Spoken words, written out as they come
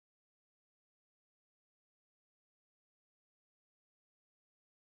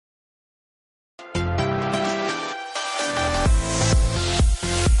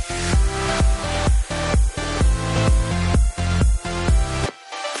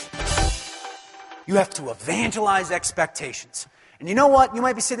You have to evangelize expectations. And you know what? You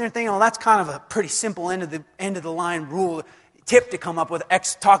might be sitting there thinking, well, that's kind of a pretty simple end of the line rule, tip to come up with,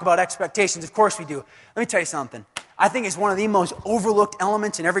 talk about expectations. Of course we do. Let me tell you something. I think it's one of the most overlooked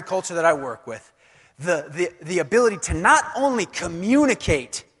elements in every culture that I work with. The ability to not only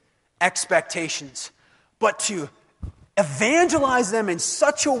communicate expectations, but to evangelize them in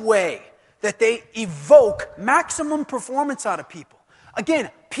such a way that they evoke maximum performance out of people.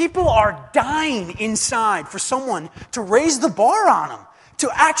 Again, people are dying inside for someone to raise the bar on them, to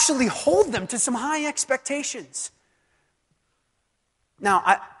actually hold them to some high expectations.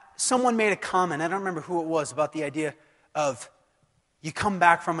 Now, someone made a comment, I don't remember who it was, about the idea of you come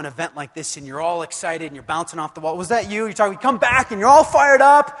back from an event like this and you're all excited and you're bouncing off the wall. Was that you? You come back and you're all fired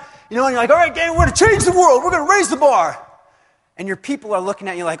up, and you're like, all right, gang, we're going to change the world. We're going to raise the bar. And your people are looking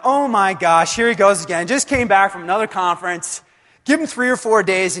at you like, oh my gosh, here he goes again. Just came back from another conference. Give him 3 or 4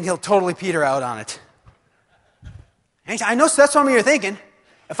 days and he'll totally peter out on it. And I know that's what you're thinking.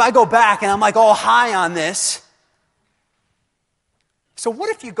 If I go back and I'm like all high on this. So what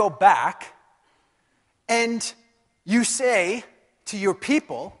if you go back and you say to your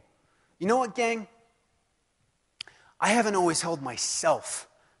people, you know what, gang? I haven't always held myself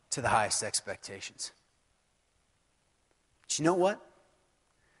to the highest expectations. But you know what?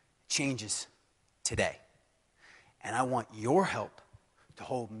 It changes today. And I want your help to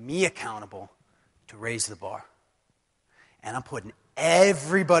hold me accountable to raise the bar. And I'm putting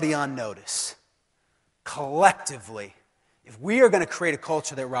everybody on notice. Collectively, if we are going to create a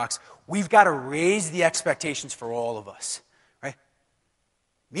culture that rocks, we've got to raise the expectations for all of us. Right?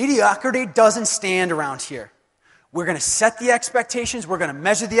 Mediocrity doesn't stand around here. We're going to set the expectations. We're going to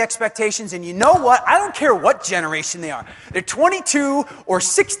measure the expectations. And you know what? I don't care what generation they are. They're 22 or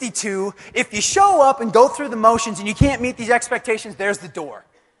 62. If you show up and go through the motions and you can't meet these expectations, there's the door.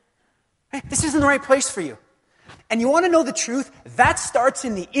 Hey, this isn't the right place for you. And you want to know the truth? That starts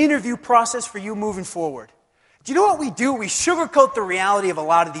in the interview process for you moving forward. Do you know what we do? We sugarcoat the reality of a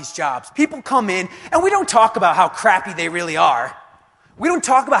lot of these jobs. People come in, and we don't talk about how crappy they really are. We don't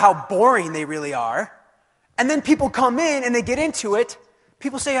talk about how boring they really are. And then people come in and they get into it.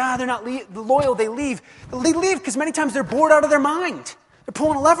 People say, they're not loyal, they leave. They leave because many times they're bored out of their mind. They're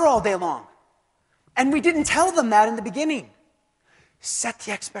pulling a lever all day long. And we didn't tell them that in the beginning. Set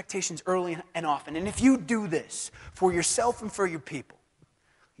the expectations early and often. And if you do this for yourself and for your people,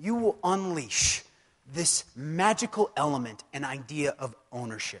 you will unleash this magical element and idea of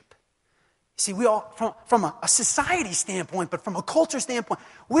ownership. See, we all, from a society standpoint, but from a culture standpoint,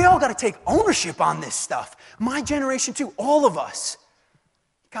 we all got to take ownership on this stuff. My generation too, all of us.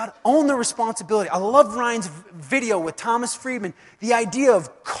 Got to own the responsibility. I love Ryan's video with Thomas Friedman, the idea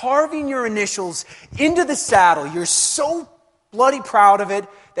of carving your initials into the saddle. You're so bloody proud of it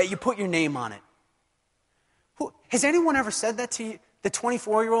that you put your name on it. Has anyone ever said that to you? The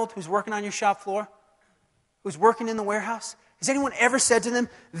 24-year-old who's working on your shop floor? Who's working in the warehouse? Has anyone ever said to them,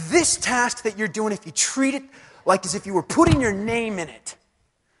 this task that you're doing, if you treat it like as if you were putting your name in it?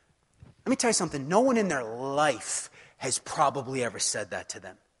 Let me tell you something. No one in their life has probably ever said that to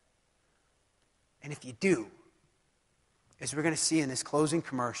them. And if you do, as we're going to see in this closing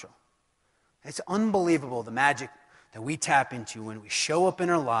commercial, it's unbelievable the magic that we tap into when we show up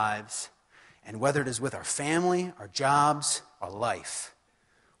in our lives, and whether it is with our family, our jobs, our life,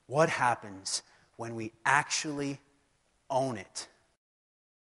 what happens when we actually own it